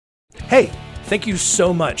Hey, thank you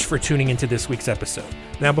so much for tuning into this week's episode.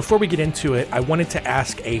 Now, before we get into it, I wanted to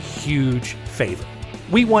ask a huge favor.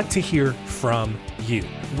 We want to hear from you.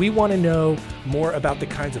 We want to know more about the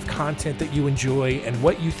kinds of content that you enjoy and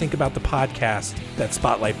what you think about the podcast that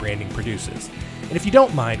Spotlight Branding produces. And if you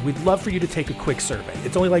don't mind, we'd love for you to take a quick survey.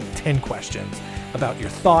 It's only like 10 questions about your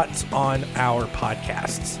thoughts on our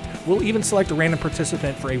podcasts. We'll even select a random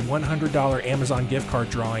participant for a $100 Amazon gift card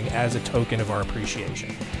drawing as a token of our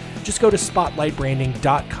appreciation. Just go to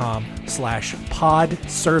spotlightbranding.com/pod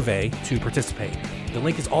survey to participate. The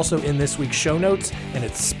link is also in this week's show notes, and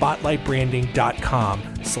it's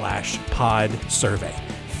spotlightbranding.com/pod survey.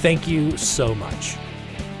 Thank you so much.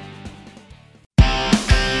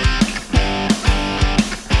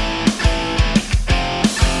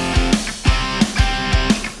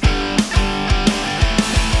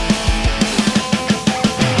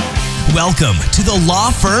 Welcome to the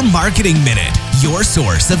Law Firm Marketing Minute, your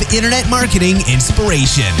source of internet marketing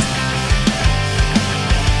inspiration.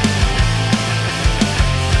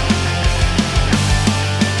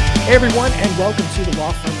 Hey everyone, and welcome to the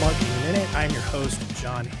Law Firm Marketing Minute. I'm your host,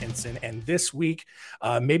 John Henson, and this week,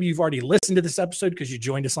 maybe you've already listened to this episode because you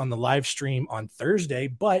joined us on the live stream on Thursday,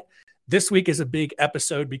 but this week is a big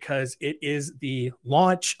episode because it is the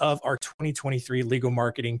launch of our 2023 Legal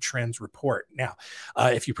Marketing Trends Report. Now,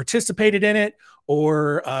 if you participated in it,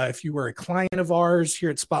 or if you were a client of ours here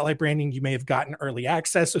at Spotlight Branding, you may have gotten early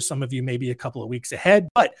access, so some of you may be a couple of weeks ahead.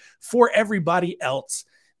 But for everybody else,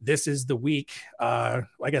 this is the week, I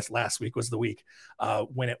guess last week was the week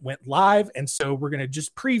when it went live. And so we're going to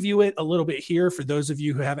just preview it a little bit here for those of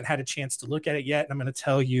you who haven't had a chance to look at it yet. And I'm going to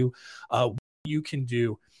tell you what you can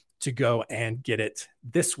do to go and get it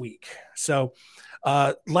this week. So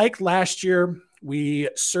like last year, we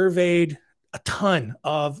surveyed a ton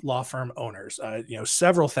of law firm owners,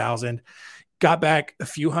 several thousand, got back a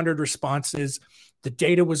few hundred responses. The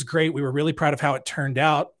data was great. We were really proud of how it turned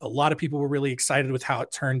out. A lot of people were really excited with how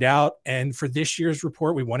it turned out. And for this year's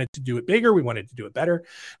report, we wanted to do it bigger. We wanted to do it better.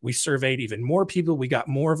 We surveyed even more people. We got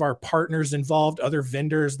more of our partners involved, other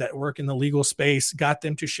vendors that work in the legal space, got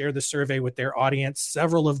them to share the survey with their audience.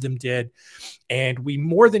 Several of them did. And we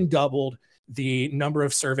more than doubled the number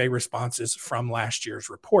of survey responses from last year's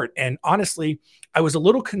report. And honestly, I was a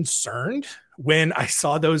little concerned when I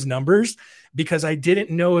saw those numbers because I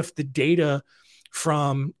didn't know if the data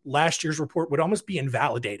from last year's report would almost be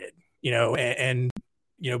invalidated, and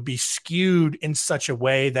be skewed in such a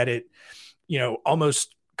way that it,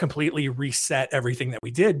 almost completely reset everything that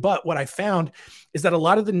we did. But what I found is that a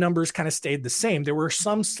lot of the numbers kind of stayed the same. There were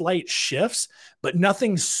some slight shifts, but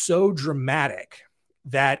nothing so dramatic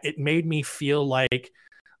that it made me feel like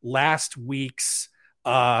last week's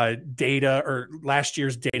data or last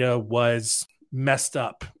year's data was messed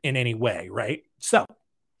up in any way, right? So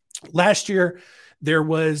last year, there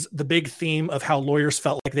was the big theme of how lawyers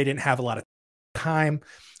felt like they didn't have a lot of time.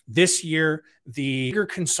 This year, the bigger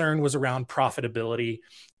concern was around profitability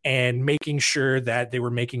and making sure that they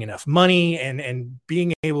were making enough money and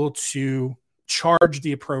being able to charge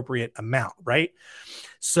the appropriate amount, right?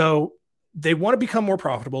 So they want to become more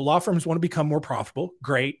profitable. Law firms want to become more profitable.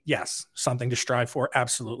 Great. Yes. Something to strive for.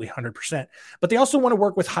 Absolutely. 100%. But they also want to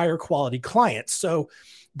work with higher quality clients. So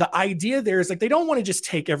the idea there is like, they don't want to just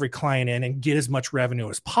take every client in and get as much revenue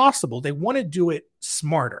as possible. They want to do it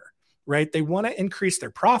smarter, right? They want to increase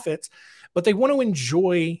their profits, but they want to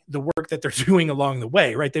enjoy the work that they're doing along the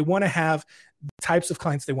way, right? They want to have the types of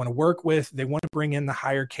clients they want to work with. They want to bring in the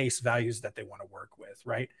higher case values that they want to work with,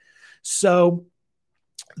 right? So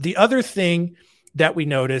the other thing that we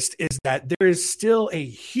noticed is that there is still a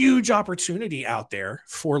huge opportunity out there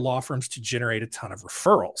for law firms to generate a ton of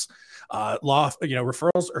referrals.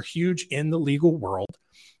 Referrals are huge in the legal world,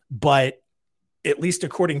 but at least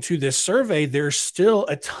according to this survey, there's still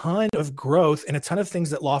a ton of growth and a ton of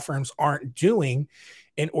things that law firms aren't doing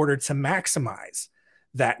in order to maximize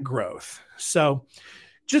that growth. So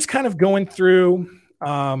just kind of going through,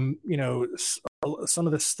 some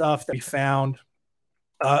of the stuff that we found.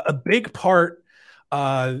 A big part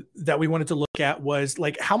that we wanted to look at was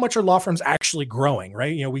like, how much are law firms actually growing,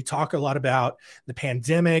 right? We talk a lot about the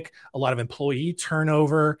pandemic, a lot of employee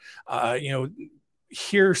turnover,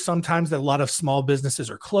 hear sometimes that a lot of small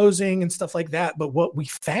businesses are closing and stuff like that. But what we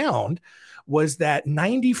found was that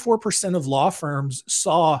 94% of law firms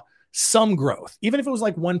saw some growth, even if it was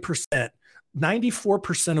like 1%.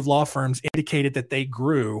 94% of law firms indicated that they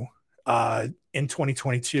grew in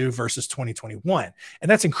 2022 versus 2021. And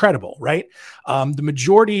that's incredible, right? The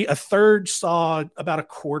majority, a third, saw about a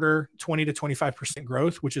quarter, 20 to 25%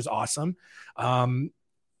 growth, which is awesome.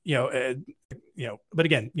 but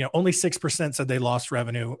again, only 6% said they lost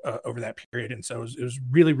revenue over that period. And so it was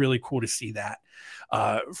really, really cool to see that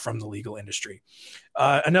from the legal industry.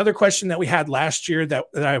 Another question that we had last year that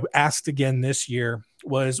I asked again this year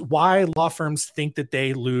was why law firms think that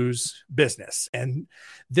they lose business. And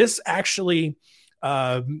this actually,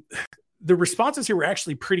 the responses here were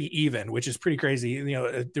actually pretty even, which is pretty crazy.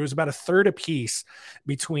 There was about a third apiece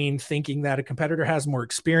between thinking that a competitor has more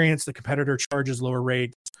experience, the competitor charges lower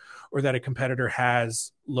rates, or that a competitor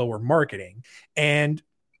has lower marketing. And,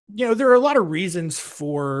 there are a lot of reasons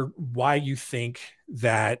for why you think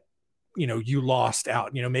that, you lost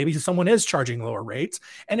out. Maybe someone is charging lower rates.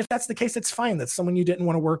 And if that's the case, it's fine. That's someone you didn't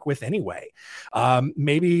want to work with anyway.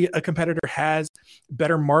 Maybe a competitor has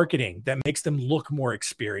better marketing that makes them look more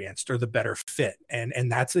experienced or the better fit.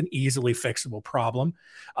 And that's an easily fixable problem.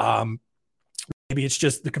 Maybe it's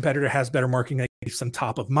just the competitor has better marketing that keeps them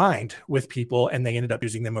top of mind with people and they ended up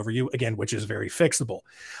using them over you again, which is very fixable.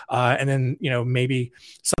 And then, maybe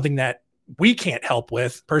something that we can't help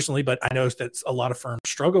with personally, but I know that a lot of firms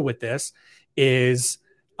struggle with this is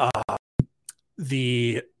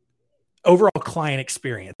the overall client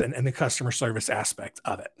experience and the customer service aspect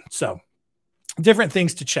of it. So different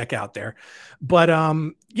things to check out there. But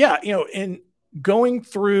in going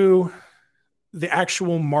through the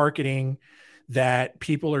actual marketing that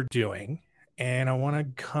people are doing, and I want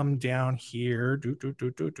to come down here.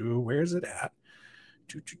 Where is it at?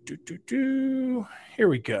 Here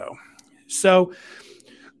we go. So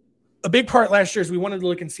a big part last year is we wanted to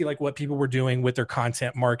look and see what people were doing with their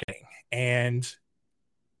content marketing. And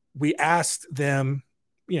we asked them,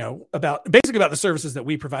 about the services that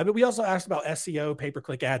we provide, but we also asked about SEO,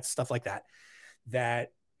 pay-per-click ads, stuff like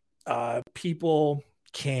that people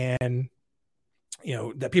can,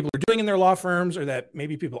 that people are doing in their law firms or that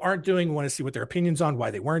maybe people aren't doing. We want to see what their opinions on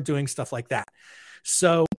why they weren't doing stuff like that.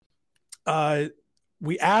 So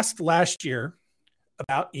we asked last year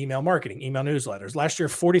about email marketing, email newsletters. Last year,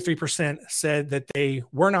 43% said that they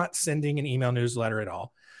were not sending an email newsletter at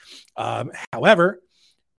all. However,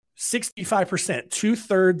 65%,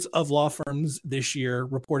 2/3 of law firms this year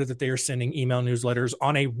reported that they are sending email newsletters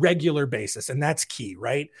on a regular basis. And that's key,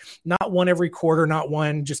 right? Not one every quarter, not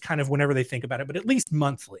one just kind of whenever they think about it, but at least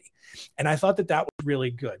monthly. And I thought that was really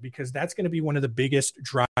good because that's going to be one of the biggest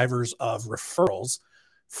drivers of referrals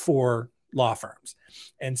for law firms.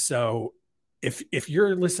 And so if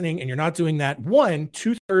you're listening and you're not doing that,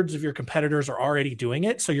 2/3 of your competitors are already doing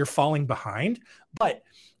it. So you're falling behind. But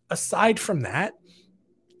aside from that,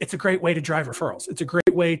 it's a great way to drive referrals. It's a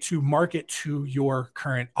great way to market to your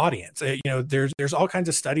current audience. There's all kinds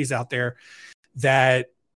of studies out there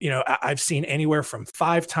that, I've seen anywhere from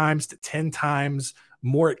 5 times to 10 times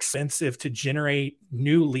more expensive to generate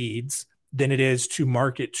new leads than it is to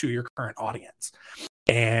market to your current audience.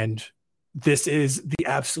 And this is the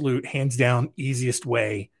absolute hands down easiest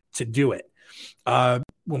way to do it.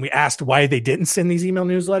 When we asked why they didn't send these email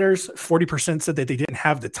newsletters, 40% said that they didn't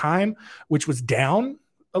have the time, which was down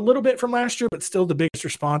a little bit from last year, but still the biggest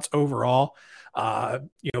response overall.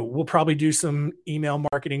 We'll probably do some email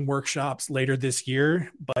marketing workshops later this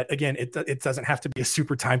year, but again, it doesn't have to be a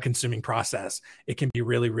super time consuming process. It can be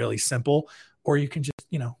really, really simple, or you can just,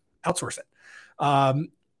 outsource it.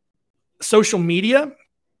 Social media.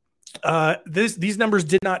 These numbers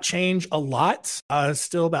did not change a lot.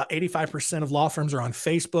 Still about 85% of law firms are on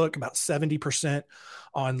Facebook, about 70%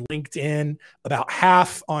 on LinkedIn, about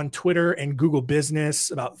half on Twitter and Google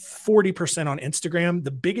Business, about 40% on Instagram.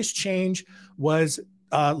 The biggest change was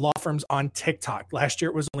law firms on TikTok. Last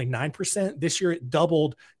year, it was only 9%. This year, it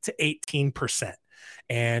doubled to 18%.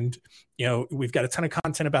 And, we've got a ton of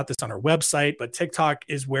content about this on our website, but TikTok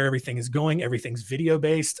is where everything is going. Everything's video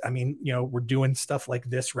based. I mean, we're doing stuff like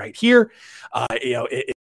this right here.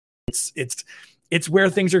 It's where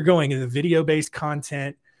things are going, in the video based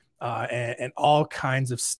content and all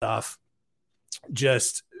kinds of stuff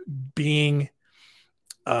just being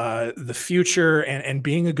the future and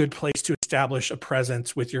being a good place to establish a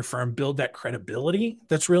presence with your firm, build that credibility.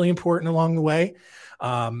 That's really important along the way.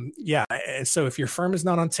 And so if your firm is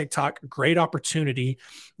not on TikTok, great opportunity.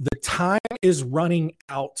 The time is running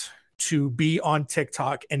out to be on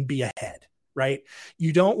TikTok and be ahead, right?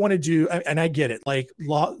 You don't want to do, and I get it, like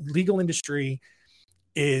legal industry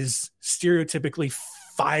is stereotypically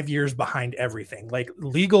 5 years behind everything. Like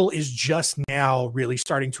legal is just now really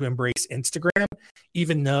starting to embrace Instagram,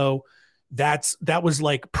 even though that was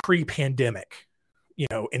like pre-pandemic,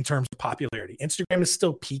 in terms of popularity. Instagram is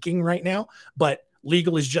still peaking right now, but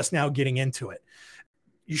legal is just now getting into it.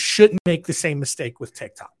 You shouldn't make the same mistake with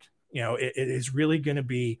TikTok. It is really going to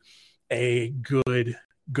be a good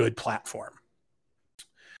platform.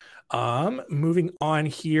 Moving on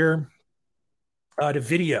here to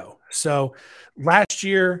video. So last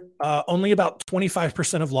year, only about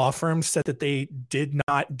 25% of law firms said that they did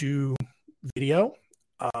not do video,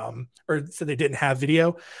 or said they didn't have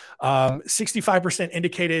video. 65%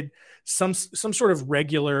 indicated some sort of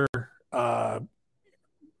regular,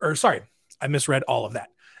 or sorry, I misread all of that.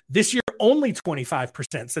 This year, only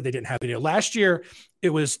 25% said they didn't have video. Last year, it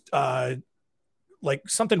was like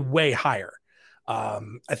something way higher.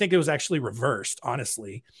 I think it was actually reversed,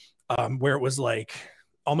 honestly, where it was like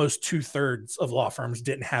almost 2/3 of law firms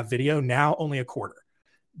didn't have video. Now only a quarter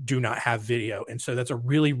do not have video. And so that's a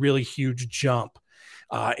really, really huge jump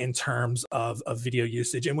in terms of video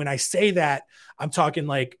usage. And when I say that, I'm talking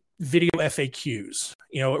like video FAQs,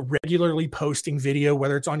 regularly posting video,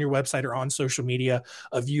 whether it's on your website or on social media,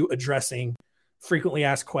 of you addressing frequently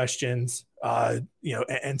asked questions,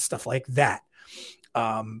 and stuff like that.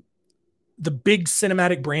 The big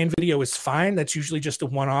cinematic brand video is fine. That's usually just a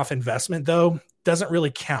one-off investment, though. Doesn't really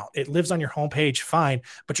count. It lives on your homepage, fine,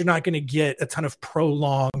 but you're not going to get a ton of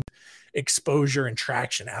prolonged exposure and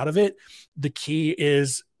traction out of it. The key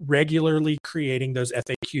is regularly creating those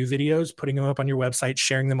FAQ videos, putting them up on your website,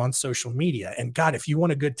 sharing them on social media. And God, if you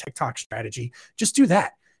want a good TikTok strategy, just do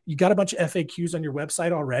that. You got a bunch of FAQs on your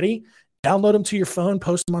website already. Download them to your phone,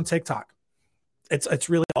 post them on TikTok. It's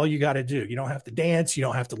really all you got to do. You don't have to dance. You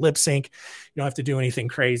don't have to lip sync. You don't have to do anything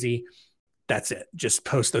crazy. That's it. Just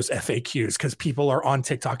post those FAQs, because people are on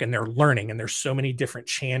TikTok and they're learning, and there's so many different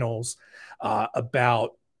channels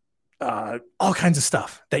about all kinds of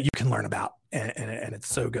stuff that you can learn about. And it's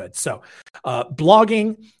so good. So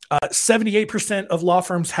blogging, 78% of law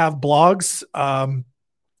firms have blogs.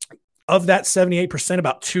 Of that 78%,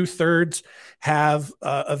 about 2/3 have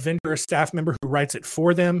a vendor or staff member who writes it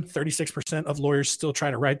for them. 36% of lawyers still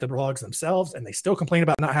try to write the blogs themselves, and they still complain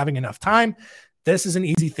about not having enough time. This is an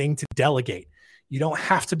easy thing to delegate. You don't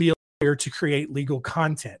have to be a lawyer to create legal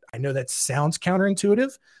content. I know that sounds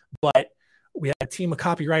counterintuitive, but we have a team of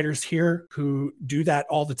copywriters here who do that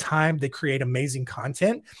all the time. They create amazing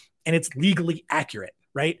content, and it's legally accurate,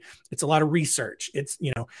 right? It's a lot of research.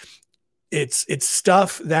 It's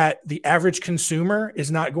stuff that the average consumer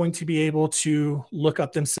is not going to be able to look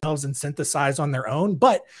up themselves and synthesize on their own,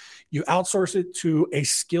 but you outsource it to a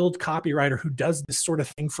skilled copywriter who does this sort of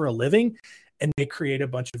thing for a living, and they create a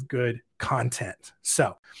bunch of good content.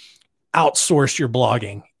 So outsource your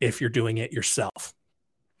blogging if you're doing it yourself.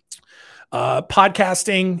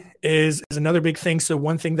 Podcasting is another big thing. So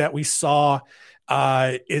one thing that we saw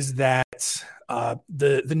is that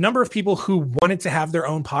the number of people who wanted to have their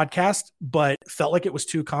own podcast but felt like it was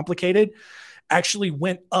too complicated actually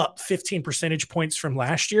went up 15 percentage points from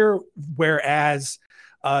last year, whereas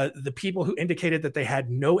the people who indicated that they had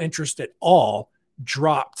no interest at all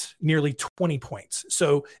dropped nearly 20 points.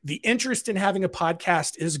 So the interest in having a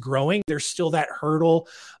podcast is growing. There's still that hurdle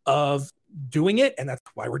of doing it, and that's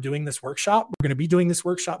why we're doing this workshop. We're going to be doing this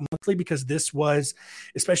workshop monthly, because this was,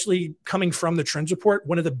 especially coming from the Trends Report,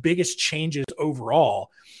 one of the biggest changes overall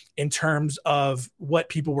in terms of what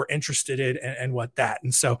people were interested in and what that.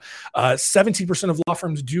 And so 17% of law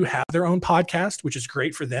firms do have their own podcast, which is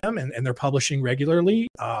great for them, and they're publishing regularly.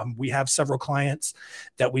 We have several clients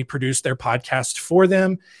that we produce their podcast for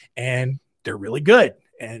them, and they're really good.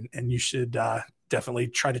 And you should definitely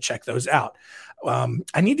try to check those out.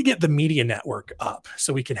 I need to get the media network up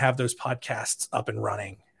so we can have those podcasts up and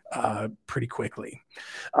running pretty quickly.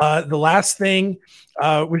 The last thing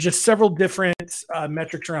was just several different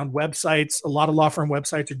metrics around websites. A lot of law firm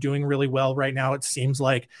websites are doing really well right now. It seems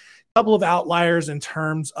like a couple of outliers in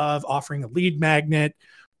terms of offering a lead magnet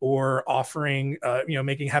or offering,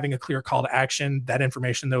 having a clear call to action. That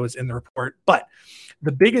information, though, is in the report. But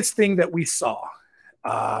the biggest thing that we saw,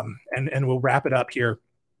 and we'll wrap it up here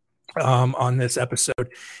on this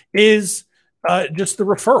episode, is just the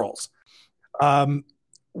referrals.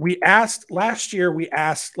 Last year, we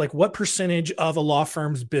asked like what percentage of a law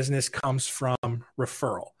firm's business comes from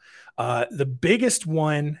referral. The biggest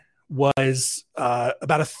one was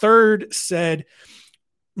about a third said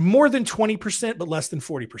more than 20%, but less than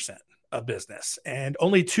 40% of business. And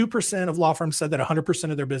only 2% of law firms said that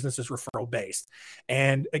 100% of their business is referral based.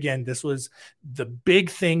 And again, this was the big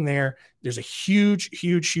thing there. There's a huge,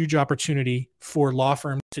 huge, huge opportunity for law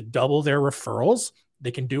firms to double their referrals.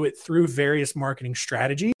 They can do it through various marketing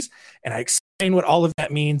strategies. And I explain what all of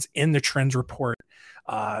that means in the Trends Report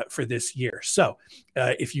for this year. So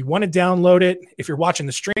if you want to download it, if you're watching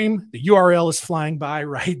the stream, the URL is flying by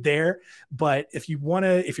right there. But if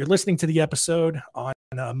you're listening to the episode on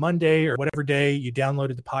a Monday or whatever day you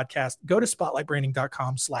downloaded the podcast, go to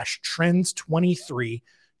spotlightbranding.com/trends23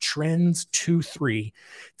 trends23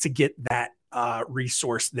 to get that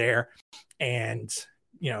resource there. And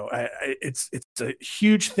it's a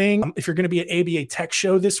huge thing. If you're going to be at ABA Tech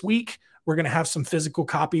Show this week, we're going to have some physical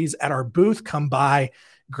copies at our booth. Come by,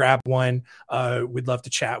 grab one. We'd love to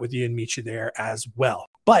chat with you and meet you there as well.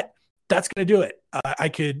 But that's going to do it. I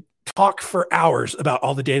could talk for hours about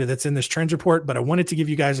all the data that's in this trends report, but I wanted to give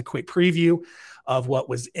you guys a quick preview of what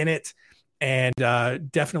was in it. And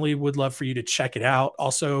definitely would love for you to check it out.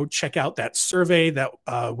 Also, check out that survey that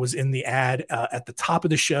was in the ad at the top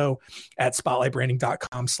of the show at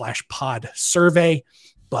spotlightbranding.com/pod survey.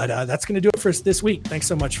 But that's going to do it for us this week. Thanks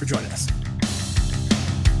so much for joining us.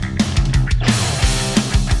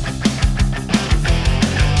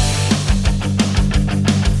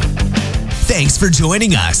 Thanks for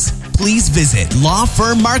joining us. Please visit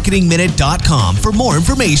lawfirmmarketingminute.com for more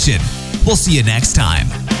information. We'll see you next time.